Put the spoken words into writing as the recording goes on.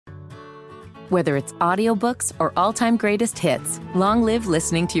Whether it's audiobooks or all-time greatest hits, long live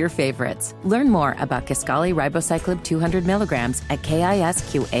listening to your favorites. Learn more about Kisqali Ribociclib 200 milligrams at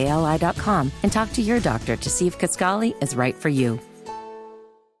KISQALI.com and talk to your doctor to see if Kisqali is right for you.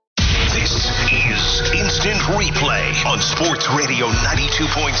 This is Instant Replay on Sports Radio 92.7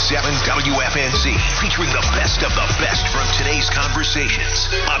 WFNZ, featuring the best of the best from today's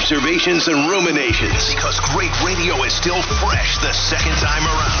conversations, observations, and ruminations, because great radio is still fresh the second time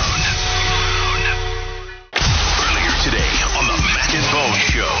around. Earlier today on the Mac and Bone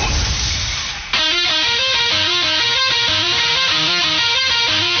Show.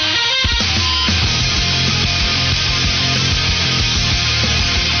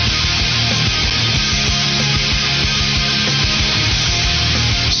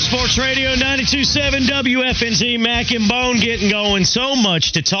 Sports Radio 92.7 WFNZ, Mac and Bone getting going. So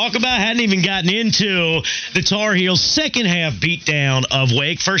much to talk about. Hadn't even gotten into the Tar Heels' second half beatdown of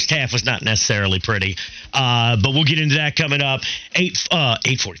Wake. First half was not necessarily pretty, but we'll get into that coming up.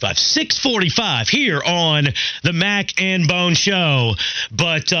 6:45 here on the Mac and Bone Show.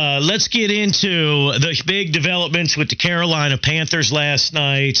 But let's get into the big developments with the Carolina Panthers last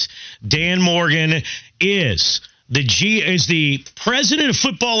night. Dan Morgan is the president of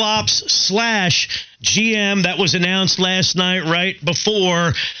football ops / GM. That was announced last night right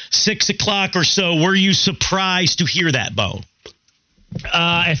before 6 o'clock or so. Were you surprised to hear that, Bo?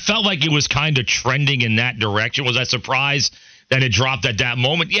 It felt like it was kind of trending in that direction. Was I surprised that it dropped at that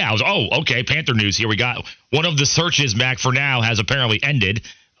moment? Yeah, I was, okay, Panther news. Here we got one of the searches, Mac, for now has apparently ended.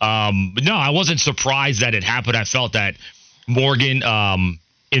 But no, I wasn't surprised that it happened. I felt that Morgan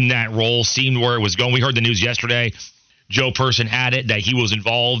in that role seemed where it was going. We heard the news yesterday. Joe Person had it that he was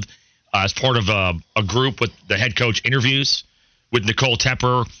involved as part of a group with the head coach interviews with Nicole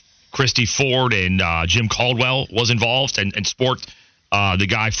Tepper, Christy Ford, and Jim Caldwell was involved, and the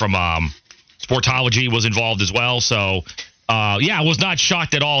guy from Sportology was involved as well. So, I was not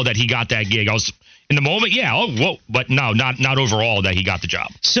shocked at all that he got that gig. I was in the moment, but no, not overall that he got the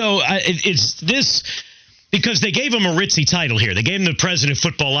job. So it's this. Because they gave him a ritzy title here. They gave him the president of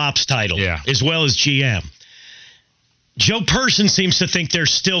football ops title as well as GM. Joe Person seems to think there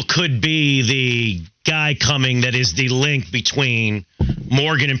still could be the guy coming that is the link between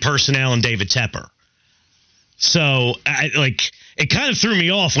Morgan and personnel and David Tepper. So, it kind of threw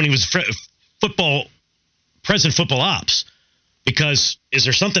me off when he was president of football ops. Because is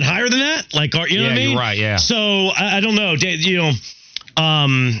there something higher than that? What I mean? You're right, yeah. So, I don't know.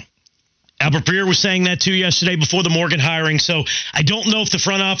 Albert Breer was saying that too yesterday before the Morgan hiring. So I don't know if the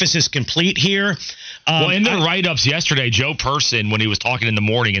front office is complete here. In their write-ups yesterday, Joe Person, when he was talking in the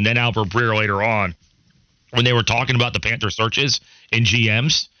morning, and then Albert Breer later on, when they were talking about the Panther searches in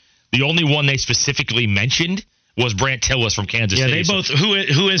GMs, the only one they specifically mentioned was Brant Tillis from Kansas City. Yeah, they both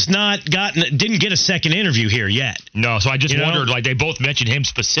who has not didn't get a second interview here yet. No, so I just wondered, they both mentioned him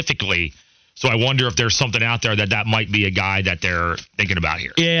specifically. So I wonder if there's something out there that might be a guy that they're thinking about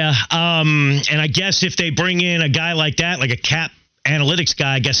here. Yeah, and I guess if they bring in a guy like that, like a cap analytics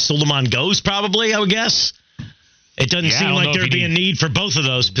guy, I guess Suleiman goes probably, I would guess. It doesn't seem like there'd be a need for both of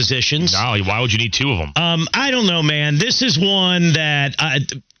those positions. No, why would you need two of them? I don't know, man. This is one that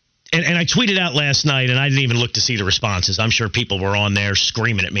and I tweeted out last night, and I didn't even look to see the responses. I'm sure people were on there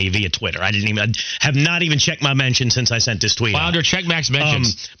screaming at me via Twitter. I have not even checked my mention since I sent this tweet out. Check Max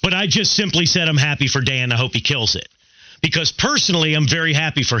mentions. But I just simply said I'm happy for Dan. I hope he kills it. Because personally, I'm very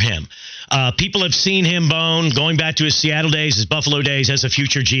happy for him. People have seen him, Bone, going back to his Seattle days, his Buffalo days, as a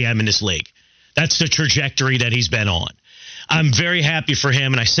future GM in this league. That's the trajectory that he's been on. I'm very happy for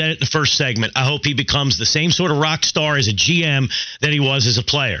him, and I said it in the first segment. I hope he becomes the same sort of rock star as a GM that he was as a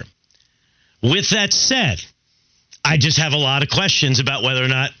player. With that said, I just have a lot of questions about whether or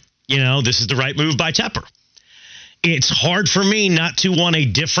not, this is the right move by Tepper. It's hard for me not to want a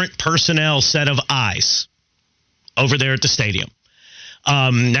different personnel set of eyes over there at the stadium.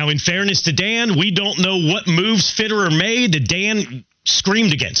 Now, in fairness to Dan, we don't know what moves Fitterer made that Dan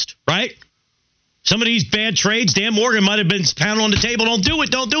screamed against, right? Some of these bad trades, Dan Morgan might have been pounding on the table. Don't do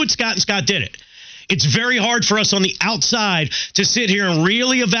it, Scott, and Scott did it. It's very hard for us on the outside to sit here and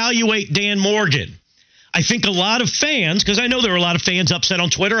really evaluate Dan Morgan. I think a lot of fans, because I know there are a lot of fans upset on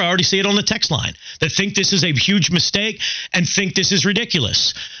Twitter, I already see it on the text line, that think this is a huge mistake and think this is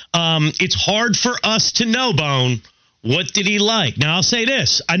ridiculous. It's hard for us to know, Bone, what did he like? Now, I'll say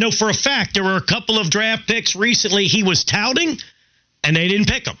this. I know for a fact there were a couple of draft picks recently he was touting, and they didn't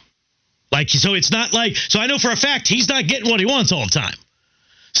pick him. So it's not so I know for a fact he's not getting what he wants all the time.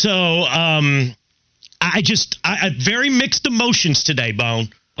 So, I very mixed emotions today, Bone.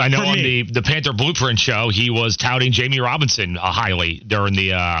 I know on the Panther Blueprint show, he was touting Jamie Robinson highly during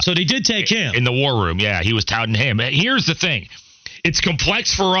the... so they did take him. In the War Room, yeah, he was touting him. Here's the thing. It's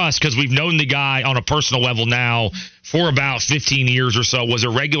complex for us because we've known the guy on a personal level now for about 15 years or so, was a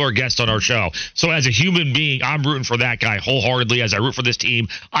regular guest on our show. So as a human being, I'm rooting for that guy wholeheartedly as I root for this team.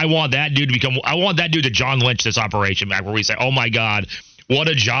 I want that dude to John Lynch this operation, Mac, where we say, oh my God, what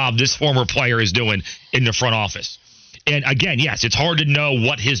a job this former player is doing in the front office. And again, yes, it's hard to know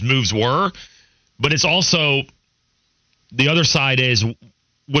what his moves were, but it's also the other side is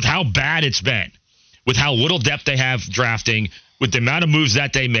with how bad it's been, with how little depth they have drafting, with the amount of moves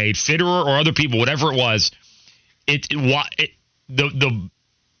that they made, Fitterer or other people, whatever it was, the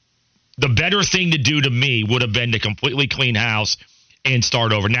better thing to do to me would have been to completely clean house and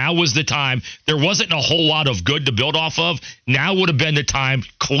start over. Now was the time. There wasn't a whole lot of good to build off of. Now would have been the time.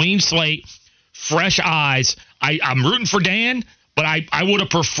 Clean slate, fresh eyes. I'm rooting for Dan, but I would have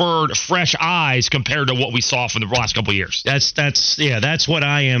preferred fresh eyes compared to what we saw from the last couple of years. That's what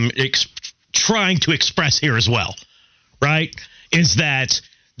I am trying to express here as well, right? Is that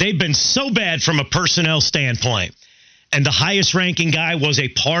they've been so bad from a personnel standpoint, and the highest ranking guy was a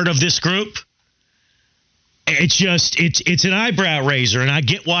part of this group. It's an eyebrow raiser, and I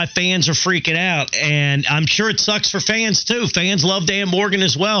get why fans are freaking out, and I'm sure it sucks for fans too. Fans love Dan Morgan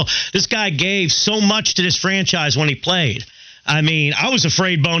as well. This guy gave so much to this franchise when he played. I mean, I was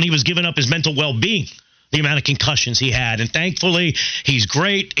afraid, Bone, he was giving up his mental well-being, the amount of concussions he had, and thankfully he's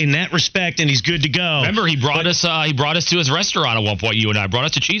great in that respect, and he's good to go. Remember, he brought us to his restaurant at one point. You and I brought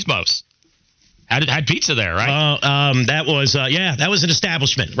us to Cheesemo's. Had pizza there, right? That was an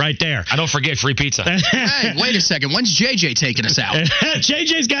establishment right there. I don't forget free pizza. Hey, wait a second. When's JJ taking us out?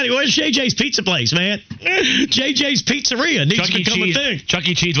 JJ's got it. Where's JJ's pizza place, man? JJ's Pizzeria needs to become a thing. Chuck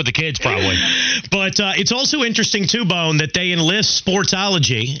E. Cheese with the kids, probably. But it's also interesting, too, Bone, that they enlist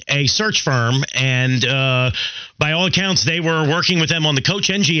Sportsology, a search firm, and by all accounts, they were working with them on the coach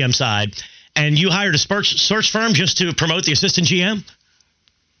and GM side. And you hired a search firm just to promote the assistant GM?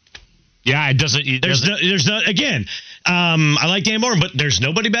 Yeah, it doesn't. There's no. Again, I like Dan Morgan, but there's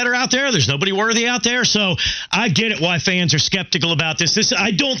nobody better out there. There's nobody worthy out there. So I get it why fans are skeptical about this.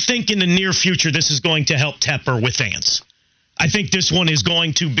 I don't think in the near future this is going to help Tepper with fans. I think this one is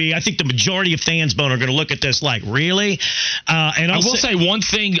going to be. I think the majority of fans, Bone, are going to look at this like, really. And I will say one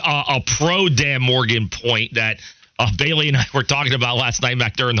thing, a pro Dan Morgan point that. Bailey and I were talking about last night,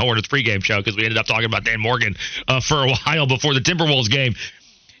 Mac, during the Hornets pregame show, because we ended up talking about Dan Morgan for a while before the Timberwolves game.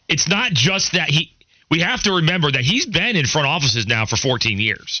 It's not just that we have to remember that he's been in front offices now for 14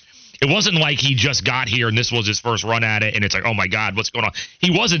 years. It wasn't like he just got here and this was his first run at it and it's like, oh my God, what's going on?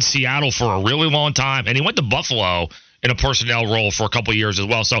 He was in Seattle for a really long time and he went to Buffalo in a personnel role for a couple of years as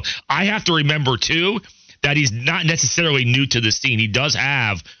well. So I have to remember too that he's not necessarily new to the scene. He does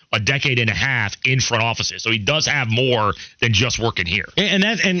have a decade and a half in front offices. So he does have more than just working here. And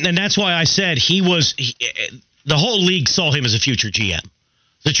that's why I said the whole league saw him as a future GM.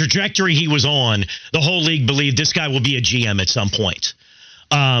 The trajectory he was on, the whole league believed this guy will be a GM at some point.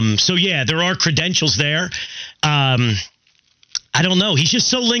 So, yeah, there are credentials there. I don't know. He's just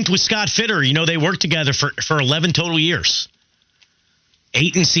so linked with Scott Fitterer. You know, they worked together for 11 total years.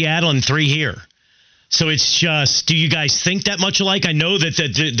 8 in Seattle and 3 here. So it's just, do you guys think that much alike? I know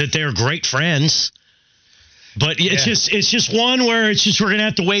that they're great friends. But it's just one where we're going to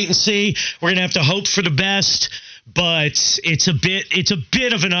have to wait and see. We're going to have to hope for the best. But it's a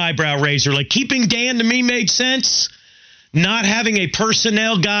bit of an eyebrow raiser. Like, keeping Dan to me made sense. Not having a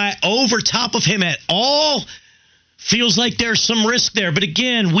personnel guy over top of him at all feels like there's some risk there. But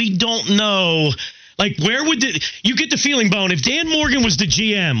again, we don't know. Like, where would you get the feeling, Bone? If Dan Morgan was the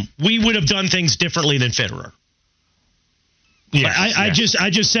GM, we would have done things differently than Fitterer. Yeah, I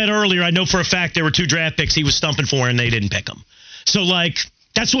just said earlier, I know for a fact there were 2 draft picks he was stumping for and they didn't pick them. So, like,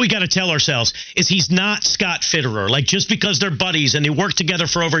 that's what we got to tell ourselves, is he's not Scott Fitterer. Like, just because they're buddies and they work together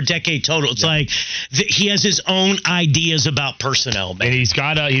for over a decade total, it's like he has his own ideas about personnel, man. And he's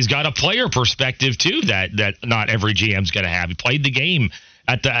got a player perspective too that not every GM's going to have. He played the game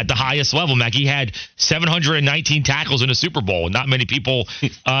at the highest level, Mac. He had 719 tackles in a Super Bowl, and not many people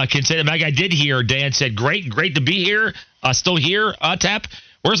can say that. Mac, I did hear Dan said, "Great to be here, still here." Tap,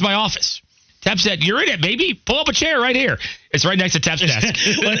 where's my office? Tap said, "You're in it, baby. Pull up a chair right here." It's right next to Tap's desk.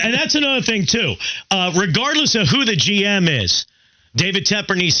 And that's another thing, too. Regardless of who the GM is, David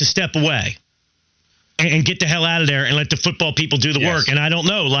Tepper needs to step away and get the hell out of there and let the football people do the work. And I don't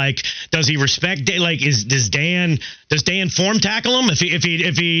know, like, does he respect? Like, does Dan form tackle him if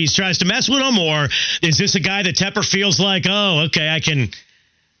he tries to mess with him, or is this a guy that Tepper feels like, oh, okay, I can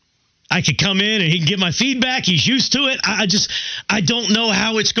I could come in and he can get my feedback. He's used to it. I don't know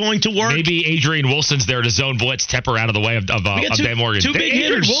how it's going to work. Maybe Adrian Wilson's there to zone blitz Tepper out of the way of Dan Morgan. Two big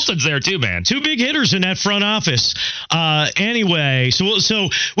hitters. Wilson's there too, man. Two big hitters in that front office. Anyway, so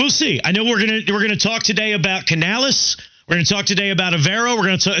we'll see. I know we're gonna talk today about Canales. We're going to talk today about Avero. We're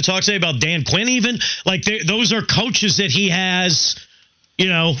going to talk today about Dan Quinn even. Like, those are coaches that he has,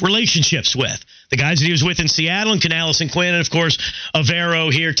 relationships with. The guys that he was with in Seattle, and Canales and Quinn, and, of course, Avero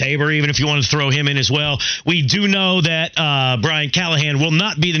here, Tabor, even if you want to throw him in as well. We do know that Brian Callahan will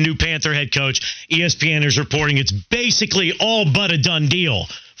not be the new Panther head coach. ESPN is reporting it's basically all but a done deal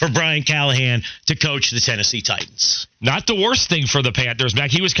for Brian Callahan to coach the Tennessee Titans. Not the worst thing for the Panthers,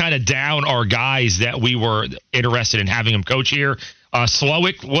 Mac. He was kind of down our guys that we were interested in having him coach here.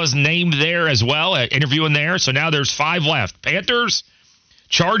 Slowick was named there as well, interviewing there. So now there's 5 left. Panthers,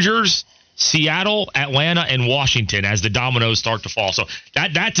 Chargers, Seattle, Atlanta, and Washington as the dominoes start to fall. So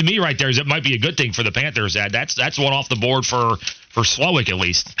that to me right there is it might be a good thing for the Panthers. That's one off the board for Slowick at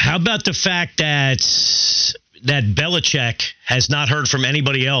least. How about the fact that Belichick has not heard from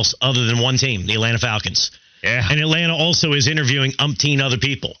anybody else other than one team, the Atlanta Falcons. Yeah. And Atlanta also is interviewing umpteen other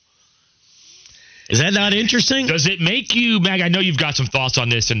people. Is that not interesting? Does it make you, Mag, I know you've got some thoughts on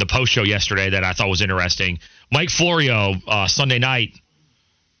this in the post show yesterday that I thought was interesting. Mike Florio, Sunday night,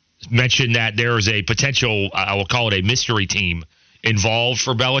 mentioned that there is a potential, I will call it a mystery team involved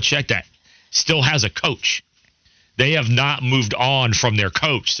for Belichick that still has a coach. They have not moved on from their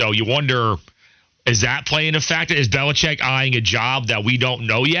coach. So you wonder, is that playing a factor? Is Belichick eyeing a job that we don't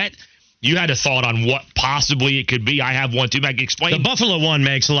know yet? You had a thought on what possibly it could be. I have one too. Mac, explain. The Buffalo one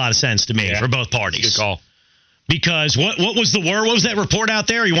makes a lot of sense to me for both parties. Good call. Because what was the word? What was that report out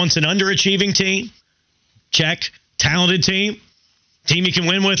there? He wants an underachieving team. Check. Talented team. Team he can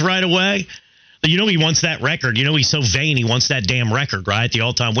win with right away. He wants that record. He's so vain. He wants that damn record, right? The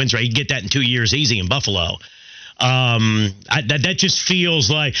all-time wins rate. He can get that in 2 years easy in Buffalo. That just feels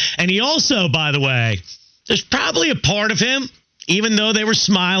like, and he also, by the way, there's probably a part of him, even though they were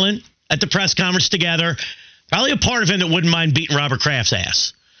smiling at the press conference together, probably a part of him that wouldn't mind beating Robert Kraft's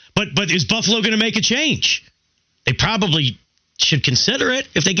ass. But is Buffalo going to make a change? They probably should consider it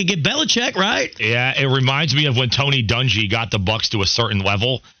if they could get Belichick, right? Yeah, it reminds me of when Tony Dungy got the Bucs to a certain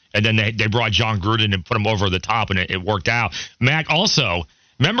level, and then they brought John Gruden and put him over the top, and it worked out. Mac, also,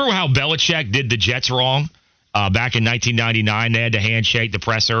 remember how Belichick did the Jets wrong? Back in 1999, they had to handshake the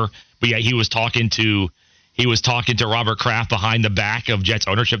presser, but yeah, he was talking to Robert Kraft behind the back of Jets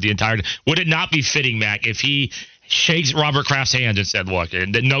ownership the entire time. Would it not be fitting, Mac, if he shakes Robert Kraft's hands and said, "Look,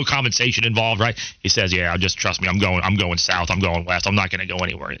 and no compensation involved, right?" He says, "Yeah, just trust me. I'm going south. I'm going west. I'm not going to go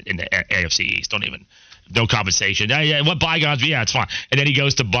anywhere in the AFC East. Don't even." No compensation. Yeah, what bygones? Yeah, it's fine. And then he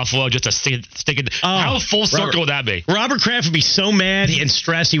goes to Buffalo just to stick it. How full circle would that be? Robert Kraft would be so mad and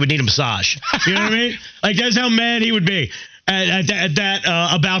stressed he would need a massage. You know what I mean? Like, that's how mad he would be at that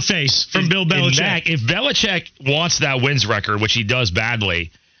about face from Bill Belichick. Mac, if Belichick wants that wins record, which he does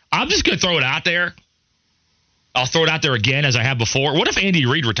badly, I'm just going to throw it out there. I'll throw it out there again as I have before. What if Andy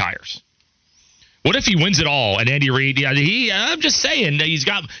Reid retires? What if he wins it all and Andy Reid, I'm just saying, he's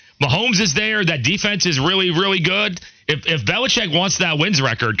got Mahomes is there. That defense is really, really good. If Belichick wants that wins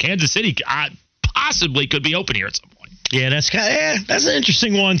record, Kansas City possibly could be open here at some point. Yeah, that's an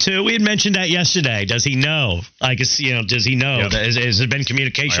interesting one too. We had mentioned that yesterday. Does he know? Does he know? Yep. Has there been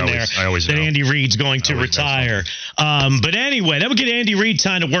communication that Andy Reid's going to retire? But anyway, that would get Andy Reid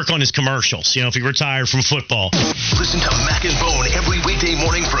time to work on his commercials. If he retired from football. Listen to Mac and Bone every weekday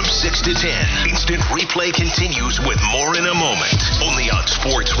morning from 6 to 10. Instant replay continues with more in a moment. Only on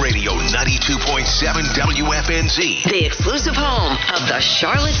Sports Radio 92.7 WFNZ. The exclusive home of the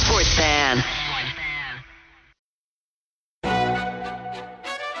Charlotte Sports Fan.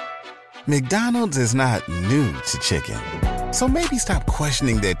 McDonald's is not new to chicken. So maybe stop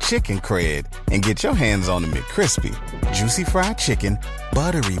questioning their chicken cred and get your hands on the McCrispy. Juicy fried chicken,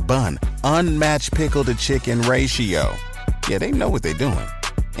 buttery bun, unmatched pickle to chicken ratio. Yeah, they know what they're doing.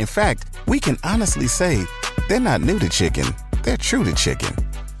 In fact, we can honestly say they're not new to chicken. They're true to chicken.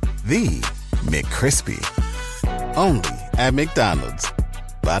 The McCrispy. Only at McDonald's.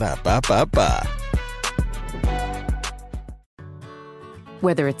 Ba-da-ba-ba-ba.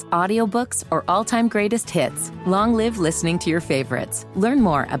 Whether it's audiobooks or all-time greatest hits, long live listening to your favorites. Learn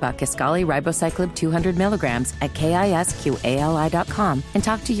more about Kisqali Ribociclib 200 milligrams at KISQALI.com and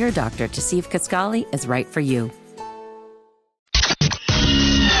talk to your doctor to see if Kisqali is right for you.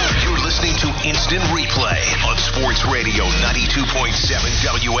 You're listening to Instant Replay on Sports Radio 92.7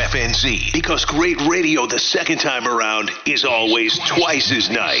 WFNZ. Because great radio the second time around is always twice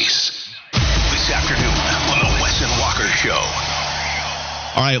as nice. This afternoon on the Wes and Walker Show.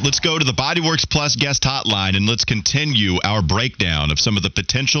 All right, let's go to the Bodyworks Plus guest hotline, and let's continue our breakdown of some of the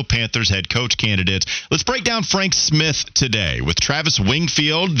potential Panthers head coach candidates. Let's break down Frank Smith today with Travis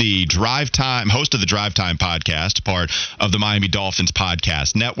Wingfield, the host of the Drive Time podcast, part of the Miami Dolphins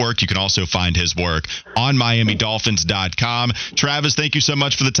podcast network. You can also find his work on MiamiDolphins.com. Travis, thank you so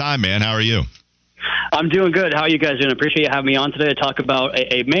much for the time, man. How are you? I'm doing good. How are you guys doing? I appreciate you having me on today to talk about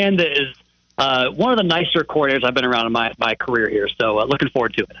a man that is one of the nicer coordinators I've been around in my career here. So looking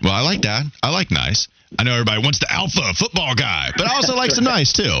forward to it. Well, I like that. I like nice. I know everybody wants the alpha football guy, but I also like some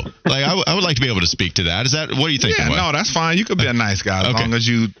nice too. Like I would like to be able to speak to that. What do you think? Yeah, no, that's fine. You could be a nice guy as long as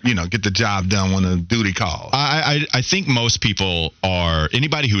you get the job done when the duty calls. I think most people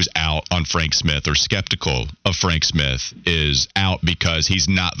anybody who's out on Frank Smith or skeptical of Frank Smith is out because he's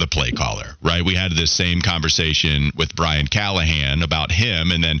not the play caller, right? We had this same conversation with Brian Callahan about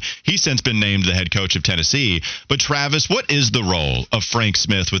him, and then he's since been named the head coach of Tennessee. But Travis, what is the role of Frank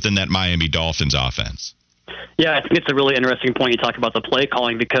Smith within that Miami Dolphins offense? Yeah, I think it's a really interesting point you talk about the play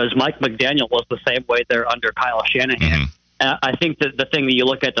calling, because Mike McDaniel was the same way there under Kyle Shanahan. Mm-hmm. And I think that the thing that you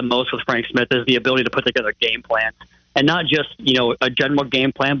look at the most with Frank Smith is the ability to put together game plans, and not just a general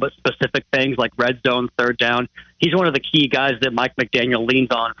game plan, but specific things like red zone, third down. He's one of the key guys that Mike McDaniel leans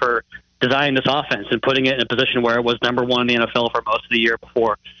on for designing this offense and putting it in a position where it was number one in the NFL for most of the year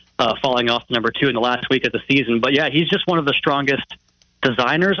before falling off to number two in the last week of the season. But yeah, he's just one of the strongest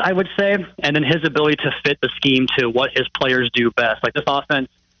designers, I would say, and then his ability to fit the scheme to what his players do best. Like, this offense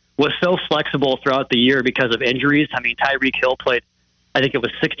was so flexible throughout the year because of injuries. I mean, Tyreek Hill played, I think it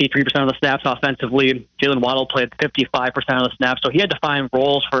was 63% of the snaps offensively. Jalen Waddle played 55% of the snaps. So he had to find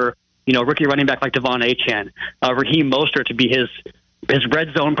roles for, rookie running back like Devon Achane, Raheem Mostert to be his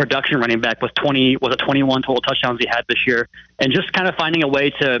red zone production running back with 21 total touchdowns he had this year, and just kind of finding a way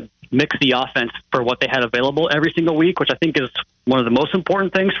to mix the offense for what they had available every single week, which I think is one of the most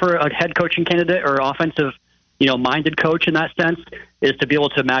important things for a head coaching candidate or offensive, minded coach in that sense, is to be able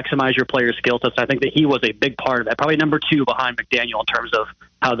to maximize your players' skill sets. I think that he was a big part of that, probably number two behind McDaniel in terms of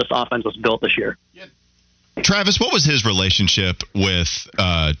how this offense was built this year. Travis, what was his relationship with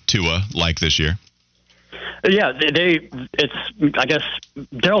Tua like this year? Yeah, I guess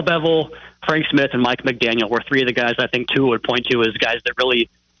Darrell Bevell, Frank Smith, and Mike McDaniel were three of the guys I think Tua would point to as guys that really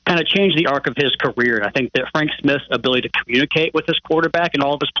kind of changed the arc of his career. And I think that Frank Smith's ability to communicate with his quarterback and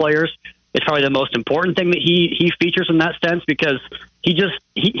all of his players is probably the most important thing that he features in that sense, because he just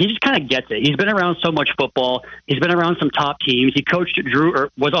kind of gets it. He's been around so much football. He's been around some top teams. He coached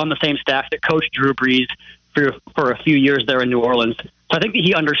was on the same staff that coached Drew Brees for a few years there in New Orleans. So I think that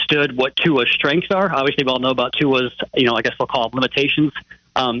he understood what Tua's strengths are. Obviously, we all know about Tua's, I guess we'll call them limitations.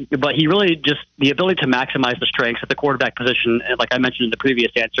 But he really just, the ability to maximize the strengths at the quarterback position, like I mentioned in the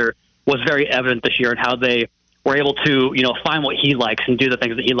previous answer, was very evident this year in how they were able to, find what he likes and do the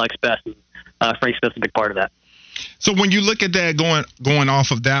things that he likes best. And Frank Smith's a big part of that. So when you look at that, going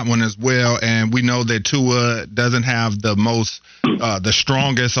off of that one as well, and we know that Tua doesn't have the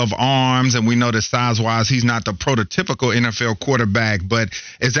strongest of arms, and we know that size-wise he's not the prototypical NFL quarterback, but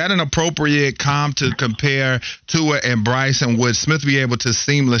is that an appropriate comp to compare Tua and Bryce, and would Smith be able to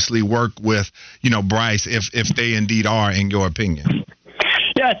seamlessly work with, Bryce if they indeed are, in your opinion?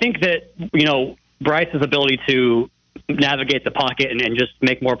 Yeah, I think that, Bryce's ability to navigate the pocket and just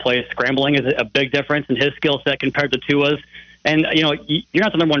make more plays scrambling is a big difference in his skill set compared to Tua's. And, you're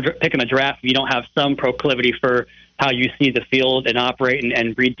not the number one pick in the draft if you don't have some proclivity for how you see the field and operate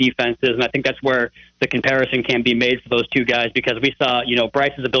and read defenses. And I think that's where the comparison can be made for those two guys, because we saw,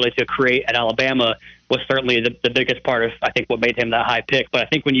 Bryce's ability to create at Alabama was certainly the biggest part of, I think, what made him that high pick. But I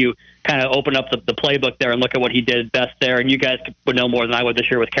think when you kind of open up the playbook there and look at what he did best there, and you guys would know more than I would this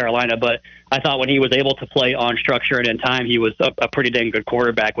year with Carolina, but I thought when he was able to play on structure and in time, he was a pretty dang good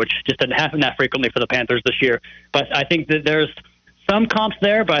quarterback, which just didn't happen that frequently for the Panthers this year. But I think that there's some comps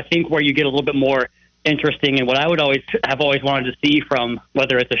there, but I think where you get a little bit more interesting, and what I would always wanted to see from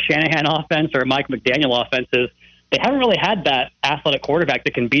whether it's a Shanahan offense or a Mike McDaniel offense is they haven't really had that athletic quarterback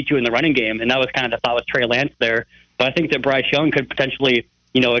that can beat you in the running game, and that was kind of the thought with Trey Lance there. But I think that Bryce Young could potentially,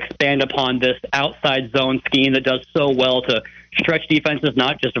 expand upon this outside zone scheme that does so well to stretch defenses,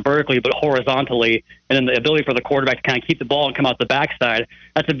 not just vertically, but horizontally. And then the ability for the quarterback to kind of keep the ball and come out the backside.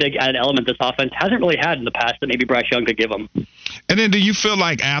 That's a big added element this offense hasn't really had in the past that maybe Bryce Young could give them. And then do you feel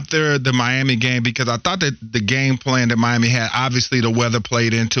like after the Miami game, because I thought that the game plan that Miami had, obviously the weather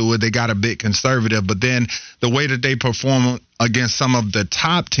played into it, they got a bit conservative, but then the way that they performed against some of the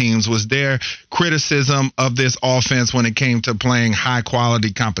top teams, was there criticism of this offense when it came to playing high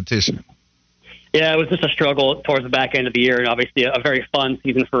quality competition? Yeah, it was just a struggle towards the back end of the year, and obviously a very fun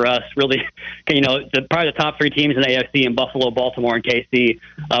season for us. Really, probably the top 3 teams in the AFC in Buffalo, Baltimore, and KC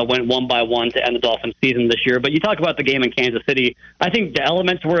went one by one to end the Dolphins' season this year. But you talk about the game in Kansas City. I think the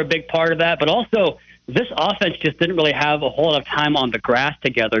elements were a big part of that, but also this offense just didn't really have a whole lot of time on the grass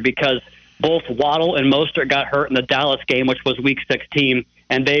together because both Waddle and Mostert got hurt in the Dallas game, which was Week 16.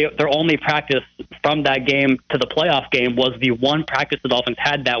 And their only practice from that game to the playoff game was the one practice the Dolphins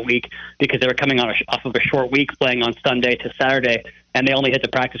had that week because they were coming off of a short week playing on Sunday to Saturday, and they only hit the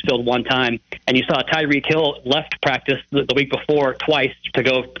practice field one time. And you saw Tyreek Hill left practice the week before twice to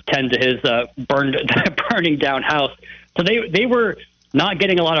go tend to his burning down house. So they were not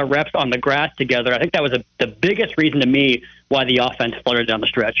getting a lot of reps on the grass together. I think that was the biggest reason to me why the offense fluttered down the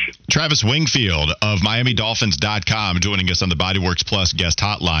stretch. Travis Wingfield of MiamiDolphins.com joining us on the Bodyworks Plus guest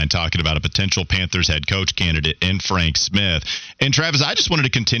hotline talking about a potential Panthers head coach candidate in Frank Smith. And Travis, I just wanted to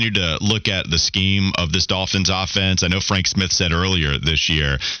continue to look at the scheme of this Dolphins offense. I know Frank Smith said earlier this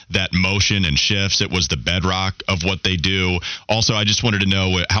year that motion and shifts, it was the bedrock of what they do. Also, I just wanted to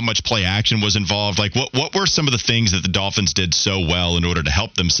know how much play action was involved. Like what were some of the things that the Dolphins did so well in order to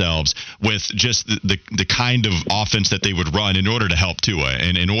help themselves with just the kind of offense that they would run in order to help Tua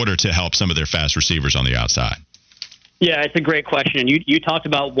and in order to help some of their fast receivers on the outside? Yeah, it's a great question. You talked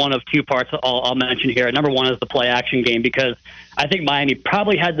about one of 2 parts I'll mention here. Number one is the play action game because I think Miami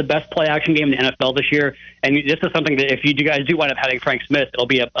probably had the best play action game in the NFL this year. And this is something that if you guys do wind up having Frank Smith, it'll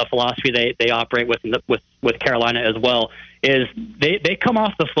be a philosophy they operate with Carolina as well, is they come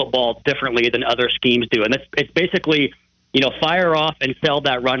off the football differently than other schemes do. And it's basically fire off and sell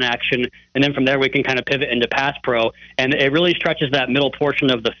that run action, and then from there we can kind of pivot into pass pro. And it really stretches that middle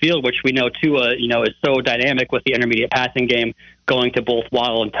portion of the field, which we know Tua, is so dynamic with the intermediate passing game going to both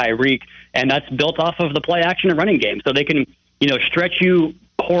Waddle and Tyreek, and that's built off of the play action and running game. So they can, stretch you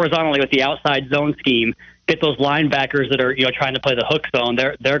horizontally with the outside zone scheme, get those linebackers that are, trying to play the hook zone.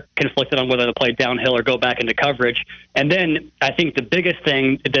 They're conflicted on whether to play downhill or go back into coverage. And then I think the biggest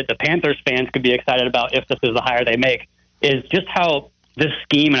thing that the Panthers fans could be excited about if this is the hire they make is just how this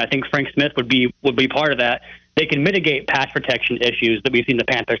scheme, and I think Frank Smith would be part of that, they can mitigate pass protection issues that we've seen the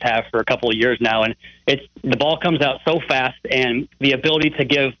Panthers have for a couple of years now. And the ball comes out so fast, and the ability to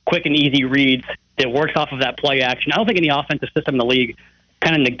give quick and easy reads that works off of that play action. I don't think any offensive system in the league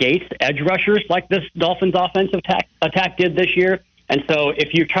kind of negates edge rushers like this Dolphins offensive attack did this year. And so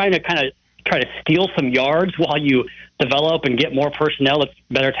if you're trying to try to steal some yards while you develop and get more personnel that's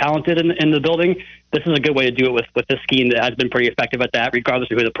better talented in the building, this is a good way to do it with this scheme that has been pretty effective at that,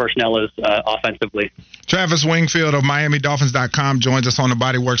 regardless of who the personnel is offensively. Travis Wingfield of MiamiDolphins.com joins us on the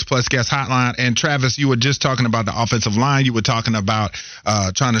Bodyworks Plus guest hotline. And Travis, you were just talking about the offensive line. You were talking about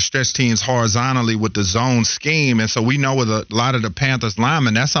trying to stretch teams horizontally with the zone scheme. And so we know with a lot of the Panthers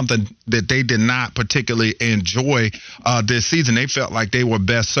linemen, that's something that they did not particularly enjoy this season. They felt like they were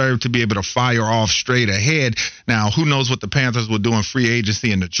best served to be able to fire off straight ahead. Now, who knows what the Panthers will do in free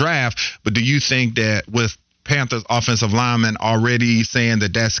agency in the draft, but do you think that with Panthers offensive linemen already saying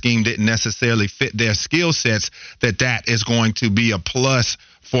that scheme didn't necessarily fit their skill sets, that is going to be a plus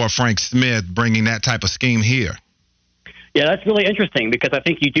for Frank Smith bringing that type of scheme here? Yeah, that's really interesting because I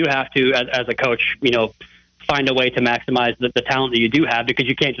think you do have to, as a coach, find a way to maximize the talent that you do have, because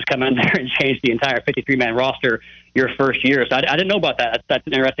you can't just come in there and change the entire 53-man roster your first year. So I didn't know about that. That's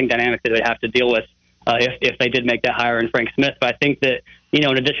an interesting dynamic that they have to deal with if they did make that hire in Frank Smith. But I think that, in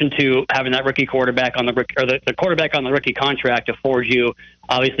addition to having that rookie quarterback on the quarterback on the rookie contract affords you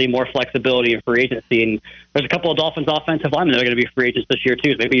obviously more flexibility in free agency. And there's a couple of Dolphins offensive linemen that are going to be free agents this year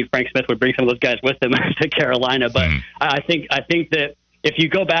too. So maybe Frank Smith would bring some of those guys with him to Carolina. But I think that if you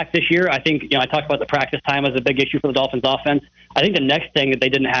go back this year, I think, I talked about the practice time as a big issue for the Dolphins offense. I think the next thing that they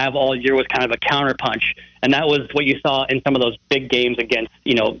didn't have all year was kind of a counterpunch. And that was what you saw in some of those big games against,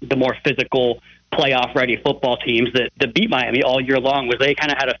 the more physical, playoff-ready football teams that beat Miami all year long, was they kind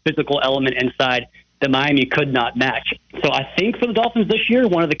of had a physical element inside that Miami could not match. So I think for the Dolphins this year,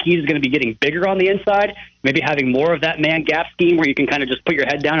 one of the keys is going to be getting bigger on the inside, maybe having more of that man gap scheme where you can kind of just put your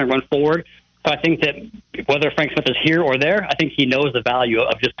head down and run forward. So I think that whether Frank Smith is here or there, I think he knows the value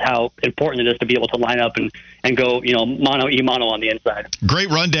of just how important it is to be able to line up and go, mano-a-mano on the inside.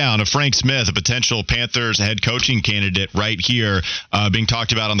 Great rundown of Frank Smith, a potential Panthers head coaching candidate right here, being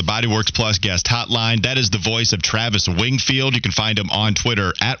talked about on the Bodyworks Plus guest hotline. That is the voice of Travis Wingfield. You can find him on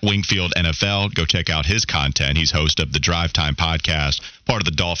Twitter at Wingfield NFL. Go check out his content. He's host of the Drive Time podcast, part of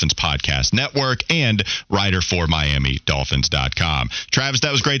the Dolphins Podcast Network, and writer for MiamiDolphins.com. Travis,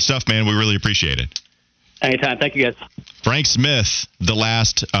 that was great stuff, man. We really appreciate it. Anytime. Thank you, guys. Frank Smith, the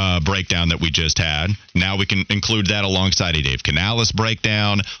last breakdown that we just had. Now we can include that alongside a Dave Canales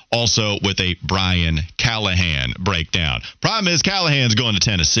breakdown, also with a Brian Callahan breakdown. Problem is, Callahan's going to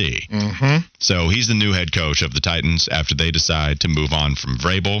Tennessee. Mm-hmm. So he's the new head coach of the Titans after they decide to move on from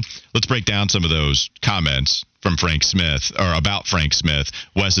Vrabel. Let's break down some of those comments from Frank Smith, or about Frank Smith.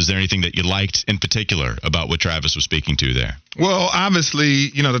 Wes, is there anything that you liked in particular about what Travis was speaking to there? Well, obviously,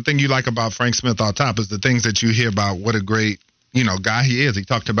 the thing you like about Frank Smith on top is the things that you hear about what a great, guy he is. He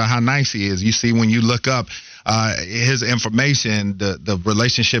talked about how nice he is. You see, when you look up his information, the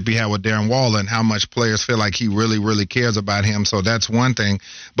relationship he had with Darren Waller and how much players feel like he really, really cares about him. So that's one thing.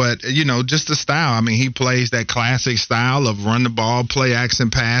 But, just the style. I mean, he plays that classic style of run the ball, play action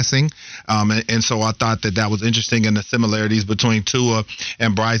passing. And so I thought that was interesting in the similarities between Tua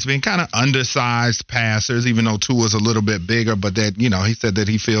and Bryce being kind of undersized passers, even though Tua's a little bit bigger. But that, he said that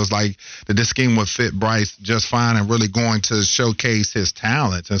he feels like that this scheme would fit Bryce just fine and really going to showcase his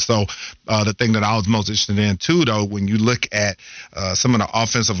talents. And so the thing that I was most interested in, too, though, when you look at some of the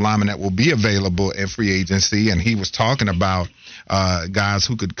offensive linemen that will be available in free agency, and he was talking about guys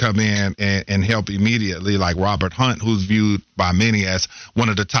who could come in and help immediately, like Robert Hunt, who's viewed by many as one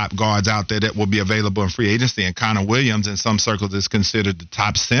of the top guards out there that will be available in free agency, and Connor Williams in some circles is considered the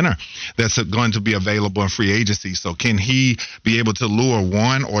top center that's going to be available in free agency. So can he be able to lure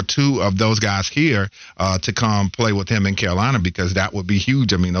one or two of those guys here to come play with him in Carolina, because that would be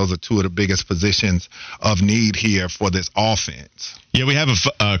huge. I mean, those are two of the biggest positions of need here for this offense. Yeah, we have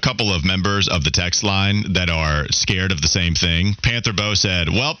a couple of members of the text line that are scared of the same thing. Panther Bo said,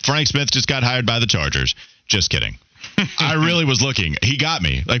 well, Frank Smith just got hired by the Chargers. Just kidding. I really was looking. He got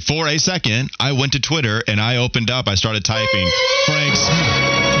me. Like, for a second, I went to Twitter and I started typing Frank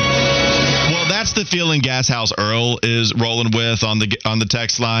Smith. Well, that's the feeling Gas House Earl is rolling with on the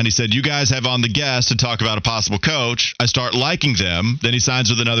text line. He said, you guys have on the guest to talk about a possible coach. I start liking them. Then he signs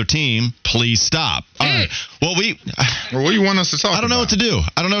with another team. Please stop. All right. Well, what do you want us to talk about? I don't know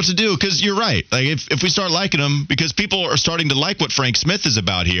what to do because you're right. Like, if we start liking them, because people are starting to like what Frank Smith is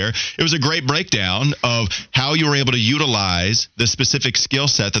about here. It was a great breakdown of how you were able to utilize the specific skill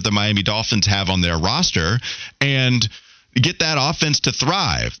set that the Miami Dolphins have on their roster and get that offense to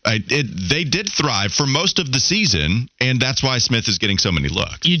thrive. They did thrive for most of the season, and that's why Smith is getting so many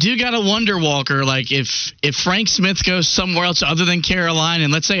looks. You do got to wonder, Walker, like if Frank Smith goes somewhere else other than Carolina,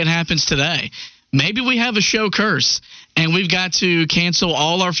 and let's say it happens today, maybe we have a show curse, and we've got to cancel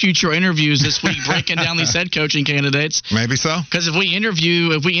all our future interviews this week, breaking down these head coaching candidates. Maybe so. Because if we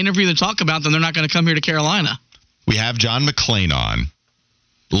interview them, talk about them, they're not going to come here to Carolina. We have John McClain on.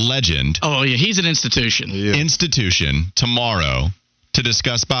 Legend. Oh, yeah, he's an institution. Yeah. Institution tomorrow to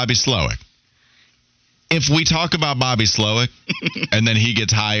discuss Bobby Slowick. If we talk about Bobby Slowick and then he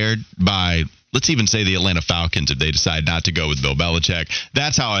gets hired by, let's even say, the Atlanta Falcons, if they decide not to go with Bill Belichick,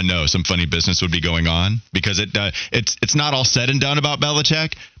 that's how I know some funny business would be going on, because it's not all said and done about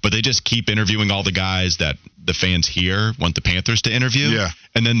Belichick, but they just keep interviewing all the guys that the fans here want the Panthers to interview. Yeah.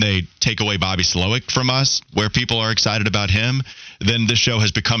 And then they take away Bobby Slowick from us, where people are excited about him. Then this show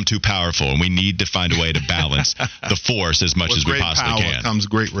has become too powerful, and we need to find a way to balance the force as much as we possibly can. With great power comes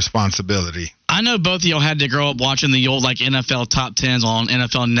great responsibility. I know both of y'all had to grow up watching the old NFL top 10s on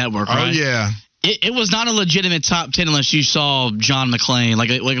NFL Network, right? Oh, yeah. It was not a legitimate top 10 unless you saw John McClain. Like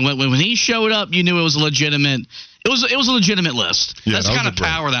when he showed up, you knew it was a legitimate. It was a legitimate list. Yeah, that's the kind of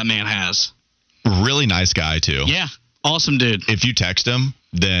power that man has. Really nice guy too. Yeah, awesome dude. If you text him,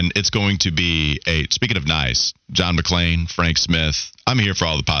 then it's going to be speaking of nice, John McClain, Frank Smith. I'm here for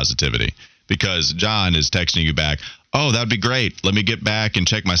all the positivity, because John is texting you back, oh, that'd be great. Let me get back and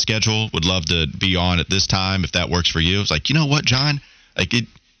check my schedule. Would love to be on at this time if that works for you. It's like, you know what, John?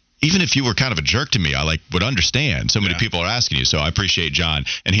 Even if you were kind of a jerk to me, I would understand. So many people are asking you, so I appreciate John.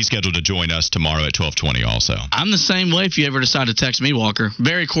 And he's scheduled to join us tomorrow at 12:20 also. I'm the same way if you ever decide to text me, Walker.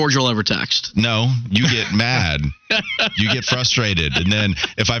 Very cordial over text. No, you get mad. You get frustrated. And then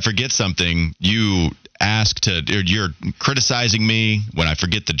if I forget something, you're criticizing me when I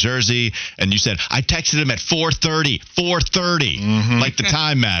forget the jersey. And you said, I texted him at 4:30. Mm-hmm. Like the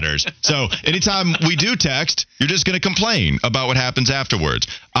time matters. So anytime we do text, you're just going to complain about what happens afterwards.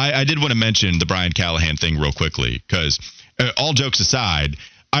 I did want to mention the Brian Callahan thing real quickly, because all jokes aside,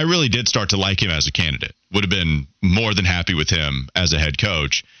 I really did start to like him as a candidate. Would have been more than happy with him as a head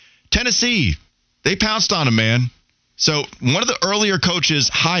coach. Tennessee, they pounced on him, man. So one of the earlier coaches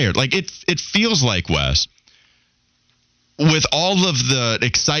hired, it feels like, Wes, with all of the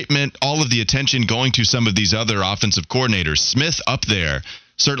excitement, all of the attention going to some of these other offensive coordinators, Smith up there,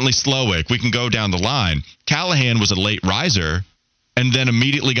 certainly Slowick, we can go down the line. Callahan was a late riser and then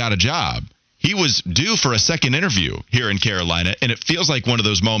immediately got a job. he was due for a second interview here in Carolina, and it feels like one of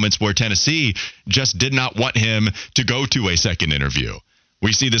those moments where Tennessee just did not want him to go to a second interview.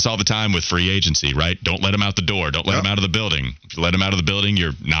 We see this all the time with free agency, right? Don't let him out the door. Don't let him out of the building. If you let him out of the building,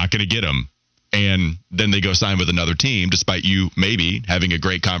 you're not going to get him. And then they go sign with another team despite you maybe having a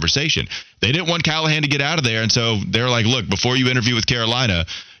great conversation. They didn't want Callahan to get out of there, and so they're like, look, before you interview with Carolina,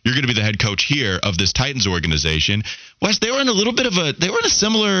 you're going to be the head coach here of this Titans organization. Wes, they were in a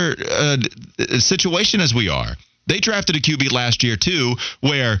similar situation as we are. They drafted a QB last year too,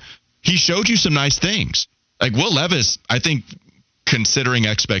 where he showed you some nice things. Like Will Levis, I think, considering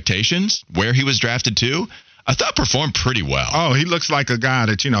expectations, where he was drafted to, I thought performed pretty well. Oh, he looks like a guy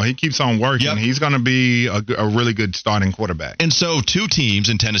that, he keeps on working. Yep. He's going to be a really good starting quarterback. And so 2 teams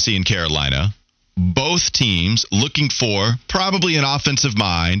in Tennessee and Carolina, both teams looking for probably an offensive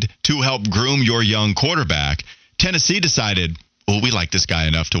mind to help groom your young quarterback. Tennessee decided, well, we like this guy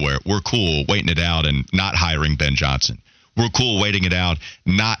enough to where we're cool waiting it out and not hiring Ben Johnson. We're cool waiting it out,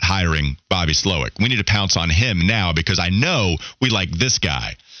 not hiring Bobby Slowick. We need to pounce on him now because I know we like this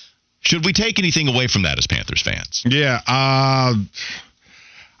guy. Should we take anything away from that as Panthers fans? Yeah, I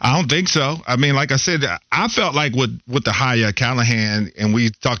don't think so. I mean, like I said, I felt like with the hire Callahan, and we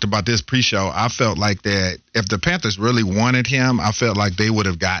talked about this pre-show, I felt like that if the Panthers really wanted him, I felt like they would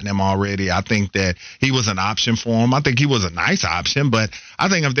have gotten him already. I think that he was an option for him. I think he was a nice option, but I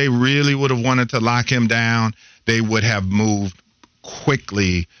think if they really would have wanted to lock him down, they would have moved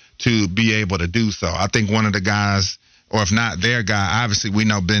quickly to be able to do so. I think one of the guys, or if not their guy, obviously we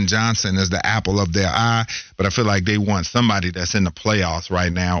know Ben Johnson is the apple of their eye, but I feel like they want somebody that's in the playoffs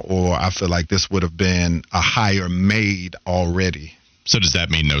right now, or I feel like this would have been a hire made already. So does that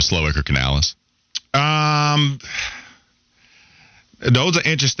mean no Slowick or Canales? Those are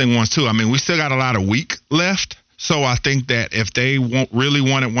interesting ones too. I mean, we still got a lot of week left, so I think that if they really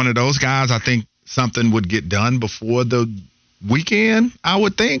wanted one of those guys, I think something would get done before the weekend, I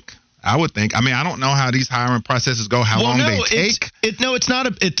would think. I mean, I don't know how these hiring processes go, how long they take.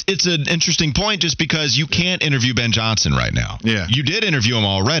 It's an interesting point just because you can't interview Ben Johnson right now. Yeah. You did interview him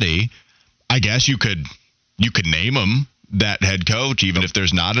already. I guess you could name him that head coach even if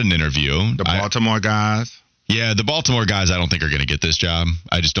there's not an interview. The Baltimore guys. Yeah, the Baltimore guys I don't think are going to get this job.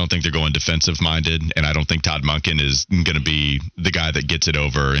 I just don't think they're going defensive-minded, and I don't think Todd Monken is going to be the guy that gets it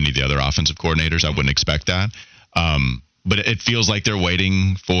over any of the other offensive coordinators. I wouldn't expect that. But it feels like they're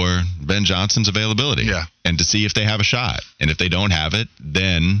waiting for Ben Johnson's availability and to see if they have a shot. And if they don't have it,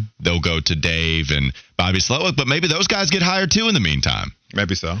 then they'll go to Dave and Bobby Slowick. But maybe those guys get hired too in the meantime.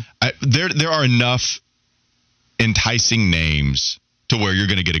 Maybe so. There are enough enticing names to where you're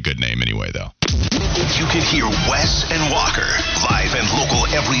going to get a good name anyway, though. You can hear Wes and Walker live and local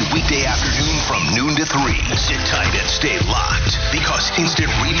every weekday afternoon from noon to 3. Sit tight and stay locked because Instant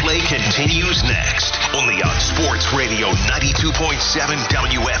Replay continues next. Only on Sports Radio 92.7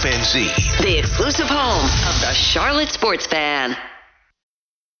 WFNZ. The exclusive home of the Charlotte Sports Fan.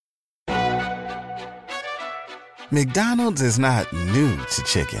 McDonald's is not new to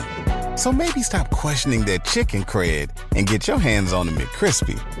chicken. So maybe stop questioning their chicken cred and get your hands on the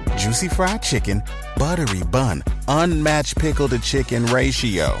McCrispy. Juicy fried chicken, buttery bun, unmatched pickle to chicken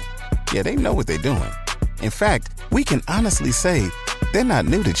ratio. Yeah, they know what they're doing. In fact, we can honestly say they're not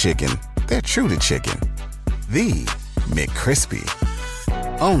new to chicken. They're true to chicken. The McCrispy.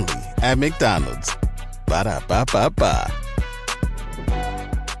 Only at McDonald's. Ba-da-ba-ba-ba.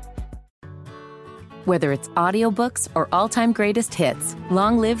 Whether it's audiobooks or all-time greatest hits,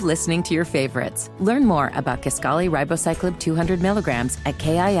 long live listening to your favorites. Learn more about Kisqali Ribociclib 200 milligrams at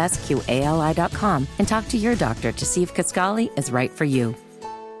KISQALI.com and talk to your doctor to see if Kisqali is right for you.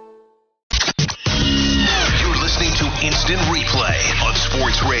 You're listening to Instant Replay on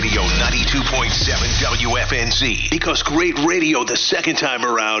Sports Radio 92.7 WFNZ. Because great radio the second time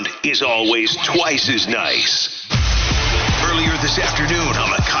around is always twice as nice. Earlier this afternoon on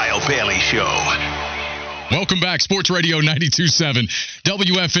the Kyle Bailey Show. Welcome back, Sports Radio 92.7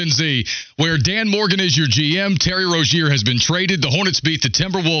 WFNZ, where Dan Morgan is your GM. Terry Rozier has been traded. The Hornets beat the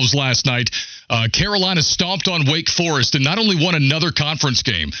Timberwolves last night. Carolina stomped on Wake Forest and not only won another conference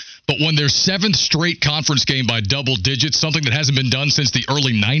game, but won their 7th straight conference game by double digits, something that hasn't been done since the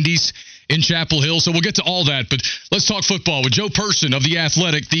early 90s in Chapel Hill. So we'll get to all that, but let's talk football with Joe Person of The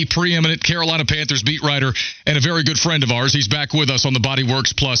Athletic, the preeminent Carolina Panthers beat writer and a very good friend of ours. He's back with us on the Body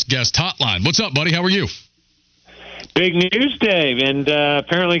Works Plus guest hotline. What's up, buddy? How are you? Big news, Dave, and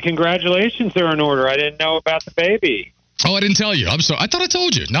apparently congratulations are in order. I didn't know about the baby. Oh, I didn't tell you. I'm sorry. I thought I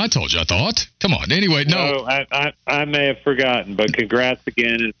told you. No, I told you, I thought. Come on. Anyway, no. I may have forgotten, but congrats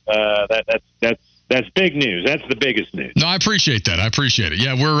again. That's That's big news. That's the biggest news. No, I appreciate that. I appreciate it.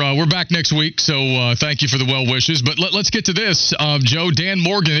 Yeah, we're back next week, so thank you for the well wishes. But let's get to this. Joe, Dan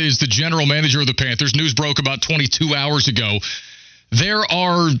Morgan is the general manager of the Panthers. News broke about 22 hours ago. There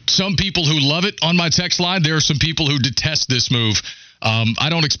are some people who love it on my text line. There are some people who detest this move. I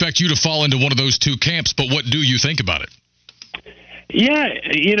don't expect you to fall into one of those two camps, but what do you think about it? Yeah,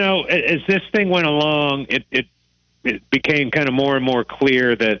 as this thing went along, it became kind of more and more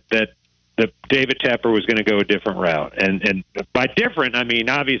clear that David Tepper was going to go a different route. And by different, I mean,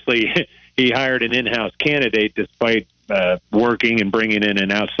 obviously he hired an in-house candidate despite working and bringing in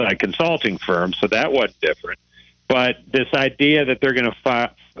an outside consulting firm, so that wasn't different. But this idea that they're going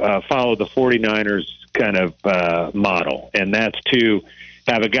to follow the 49ers kind of model, and that's to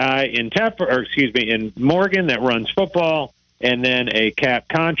have a guy in Morgan that runs football, and then a cap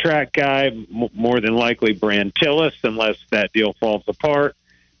contract guy, more than likely Brand Tillis, unless that deal falls apart,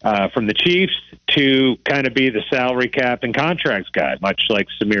 from the Chiefs, to kind of be the salary cap and contracts guy, much like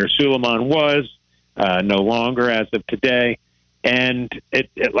Samir Suleiman was, no longer as of today. And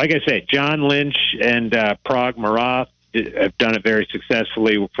like I say, John Lynch and Prague Marath have done it very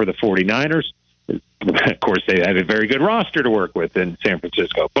successfully for the 49ers. Of course, they have a very good roster to work with in San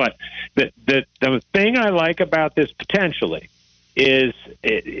Francisco. But the thing I like about this potentially is,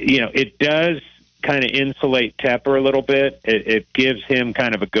 it does kind of insulate Tepper a little bit. It gives him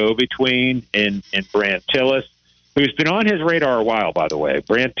kind of a go-between in Brant Tillis, who's been on his radar a while, by the way.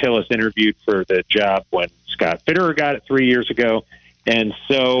 Brant Tillis interviewed for the job when Scott Fitterer got it 3 years ago. And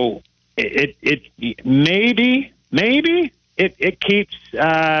so it maybe it keeps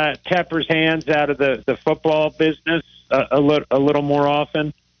Tepper's hands out of the football business a little more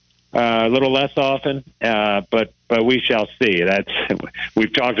often, a little less often, but we shall see.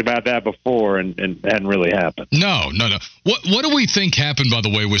 We've talked about that before, and hadn't really happened. No. What do we think happened, by the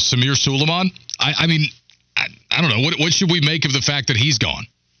way, with Samir Suleiman? I mean, I don't know. What should we make of the fact that he's gone?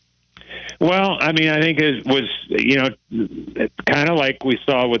 Well, I mean, I think it was, kind of like we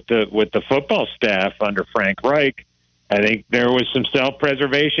saw with the football staff under Frank Reich. I think there was some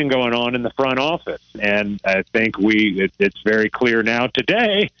self-preservation going on in the front office, and I think it's very clear now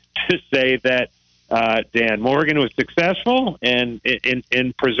today to say that Dan Morgan was successful in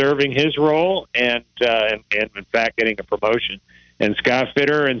preserving his role and in fact getting a promotion, and Scott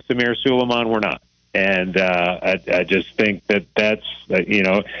Fitterer and Samir Suleiman were not. And I just think that's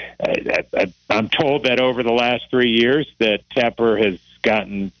I'm told that over the last 3 years that Tepper has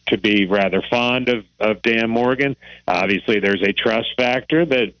gotten to be rather fond of Dan Morgan. Obviously, there's a trust factor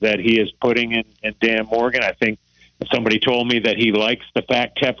that he is putting in Dan Morgan. I think somebody told me that he likes the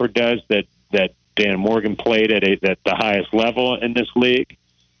fact Tepper does that Dan Morgan played at the highest level in this league.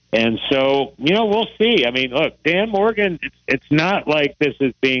 And so, we'll see. I mean, look, Dan Morgan, it's not like this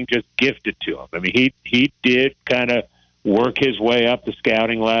is being just gifted to him. I mean, he did kind of work his way up the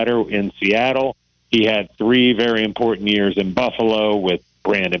scouting ladder in Seattle. He had 3 very important years in Buffalo with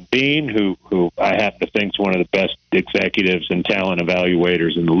Brandon Beane, who I happen to think is one of the best executives and talent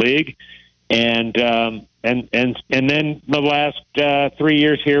evaluators in the league. And then the last 3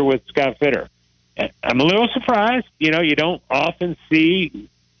 years here with Scott Fitterer. I'm a little surprised. You don't often see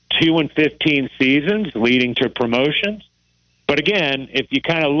 2-15 seasons leading to promotions. But again, if you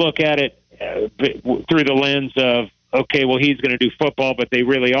kind of look at it through the lens of, okay, well, he's going to do football, but they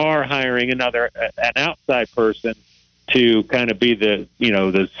really are hiring an outside person to kind of be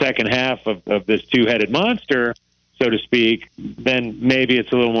the second half of this two-headed monster, so to speak, then maybe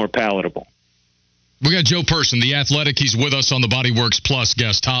it's a little more palatable. We got Joe Person, the Athletic. He's with us on the Bodyworks Plus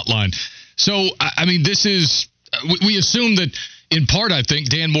guest hotline. So, I mean, this is – we assume that in part, I think,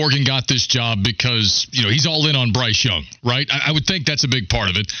 Dan Morgan got this job because, he's all in on Bryce Young, right? I would think that's a big part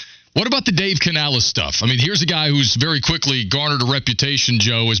of it. What about the Dave Canales stuff? I mean, here's a guy who's very quickly garnered a reputation,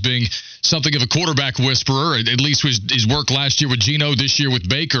 Joe, as being something of a quarterback whisperer, at least his work last year with Geno, this year with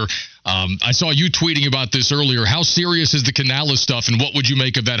Baker. I saw you tweeting about this earlier. How serious is the Canales stuff, and what would you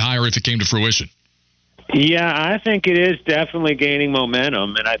make of that hire if it came to fruition? Yeah, I think it is definitely gaining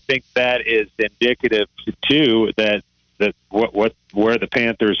momentum, and I think that is indicative, too, that where the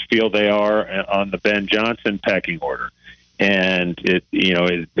Panthers feel they are on the Ben Johnson pecking order. And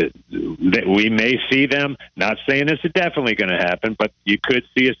we may see them, not saying this is definitely going to happen, but you could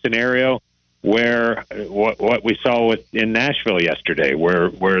see a scenario where what we saw in Nashville yesterday, where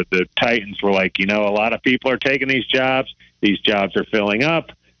the Titans were like, a lot of people are taking these jobs are filling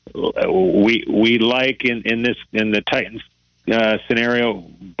up. We like in the Titans scenario,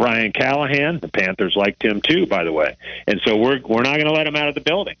 Brian Callahan. The Panthers liked him too, by the way, and so we're not going to let him out of the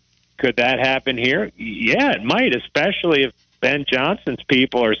building. Could that happen here? Yeah, it might, especially if Ben Johnson's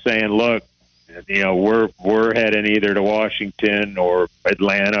people are saying, look, we're heading either to Washington or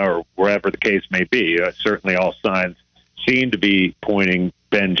Atlanta or wherever the case may be. Certainly, all signs seem to be pointing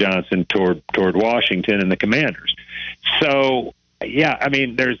Ben Johnson toward Washington and the Commanders. So, yeah, I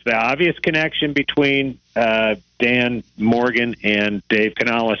mean, there's the obvious connection between Dan Morgan and Dave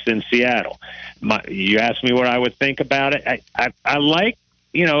Canales in Seattle. You asked me what I would think about it. I like,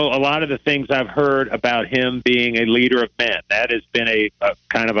 a lot of the things I've heard about him being a leader of men. That has been a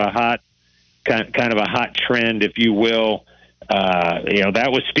kind of a hot trend, if you will. That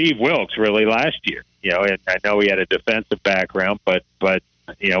was Steve Wilkes really last year. And I know he had a defensive background, but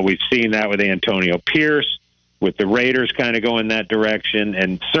we've seen that with Antonio Pierce, with the Raiders kind of going that direction,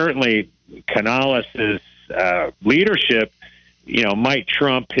 and certainly Canales' leadership, might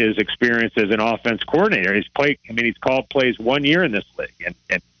trump his experience as an offense coordinator. He's called plays 1 year in this league,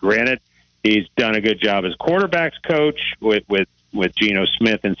 and granted, he's done a good job as quarterbacks coach with Geno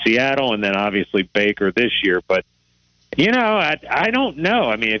Smith in Seattle, and then obviously Baker this year. But I don't know.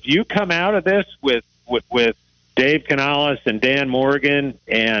 I mean, if you come out of this with Dave Canales and Dan Morgan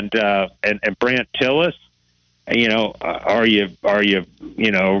and Brant Tillis, are you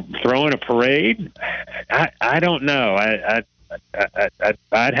throwing a parade? I don't know. I'd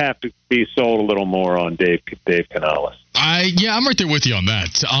have to be sold a little more on Dave Canales. I'm right there with you on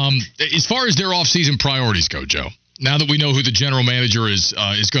that. As far as their offseason priorities go, Joe, now that we know who the general manager is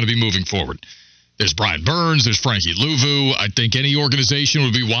going to be moving forward, there's Brian Burns, there's Frankie Louvu. I think any organization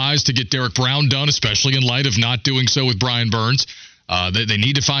would be wise to get Derek Brown done, especially in light of not doing so with Brian Burns. They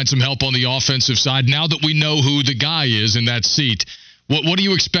need to find some help on the offensive side. Now that we know who the guy is in that seat, what do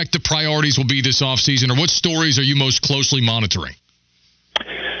you expect the priorities will be this offseason, or what stories are you most closely monitoring?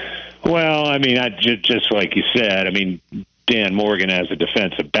 Well, I mean, just like you said, I mean, Dan Morgan has a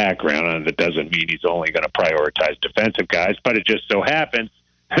defensive background, and that doesn't mean he's only going to prioritize defensive guys, but it just so happens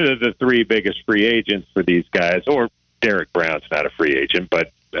the three biggest free agents for these guys, or Derek Brown's not a free agent,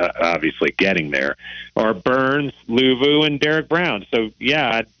 but obviously getting there, are Burns, Louvu, and Derek Brown. So,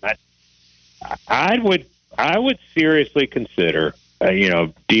 yeah, I would seriously consider,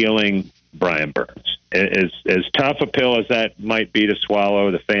 dealing Brian Burns. As tough a pill as that might be to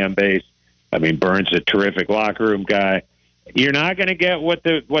swallow, the fan base. I mean, Burns is a terrific locker room guy. You're not going to get what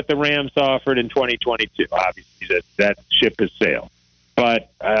the Rams offered in 2022. Obviously, that ship has sailed.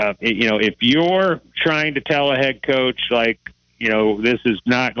 But if you're trying to tell a head coach this is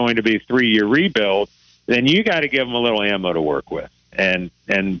not going to be a 3-year rebuild, then you got to give them a little ammo to work with. And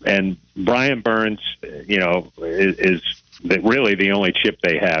Brian Burns, is really the only chip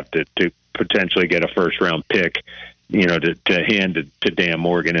they have to potentially get a first round pick, to hand to Dan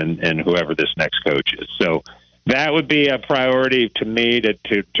Morgan and whoever this next coach is. So that would be a priority to me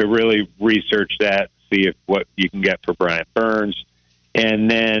to really research that, see what you can get for Brian Burns,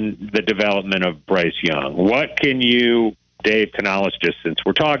 and then the development of Bryce Young. What can you, Dave Canales, just since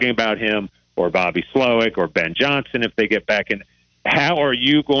we're talking about him, or Bobby Slowick, or Ben Johnson if they get back in, how are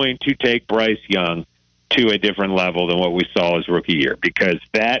you going to take Bryce Young to a different level than what we saw his rookie year? Because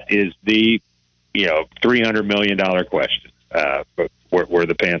that is the $300 million question where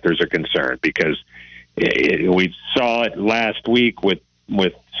the Panthers are concerned, because we saw it last week with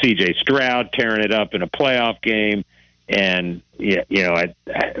C.J. Stroud tearing it up in a playoff game. And,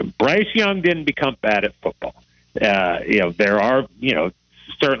 Bryce Young didn't become bad at football. There are,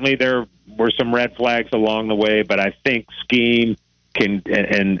 certainly there were some red flags along the way, but I think scheme and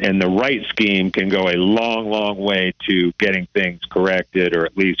the right scheme can go a long, long way to getting things corrected, or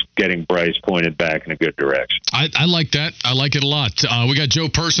at least getting Bryce pointed back in a good direction. I like that. I like it a lot. We got Joe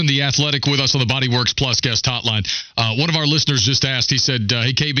Person, the Athletic, with us on the Bodyworks Plus guest hotline. One of our listeners just asked, he said,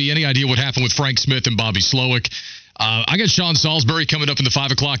 hey, KB, any idea what happened with Frank Smith and Bobby Slowick? I got Sean Salisbury coming up in the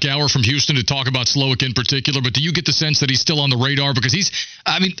 5 o'clock hour from Houston to talk about Slowick in particular, but do you get the sense that he's still on the radar? Because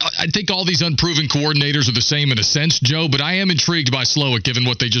I think all these unproven coordinators are the same in a sense, Joe, but I am intrigued by Slowick given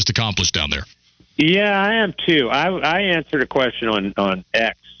what they just accomplished down there. Yeah, I am too. I answered a question on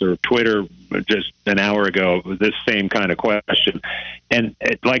X or Twitter just an hour ago, this same kind of question. And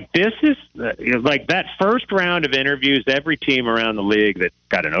this is that first round of interviews, every team around the league that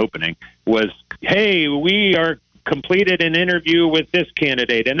got an opening was, hey, we are completed an interview with this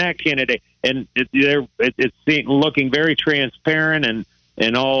candidate and that candidate, and it's looking very transparent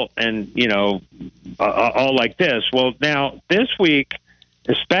and all like this. Well, now this week,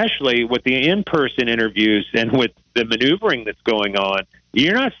 especially with the in-person interviews and with the maneuvering that's going on,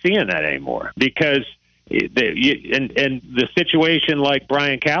 you're not seeing that anymore, because the situation like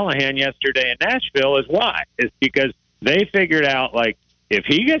Brian Callahan yesterday in Nashville is why. It's because they figured out, if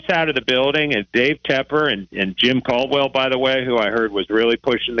he gets out of the building, and Dave Tepper and Jim Caldwell, by the way, who I heard was really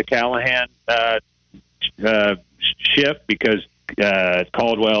pushing the Callahan ship because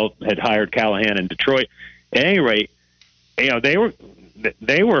Caldwell had hired Callahan in Detroit. At any rate, they were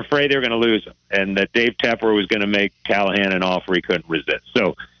afraid they were going to lose him, and that Dave Tepper was going to make Callahan an offer he couldn't resist.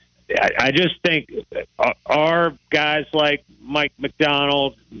 So I just think our guys like Todd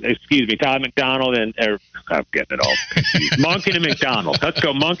McDonald, I'm getting it all confused. Monken and McDonald. Let's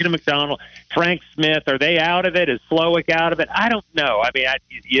go Monken and McDonald. Frank Smith, are they out of it? Is Slowick out of it? I don't know. I mean,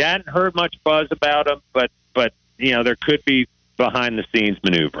 you hadn't heard much buzz about them, but there could be behind-the-scenes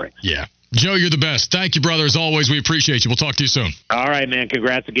maneuvering. Yeah. Joe, you're the best. Thank you, brother. As always, we appreciate you. We'll talk to you soon. All right, man.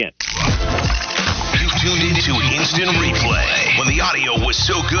 Congrats again. You tuned into Instant Replay. When the audio was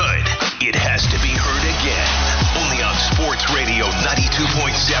so good, it has to be heard again. Only on Sports Radio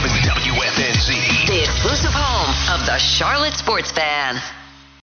 92.7 WFNZ. The exclusive home of the Charlotte Sports Fan.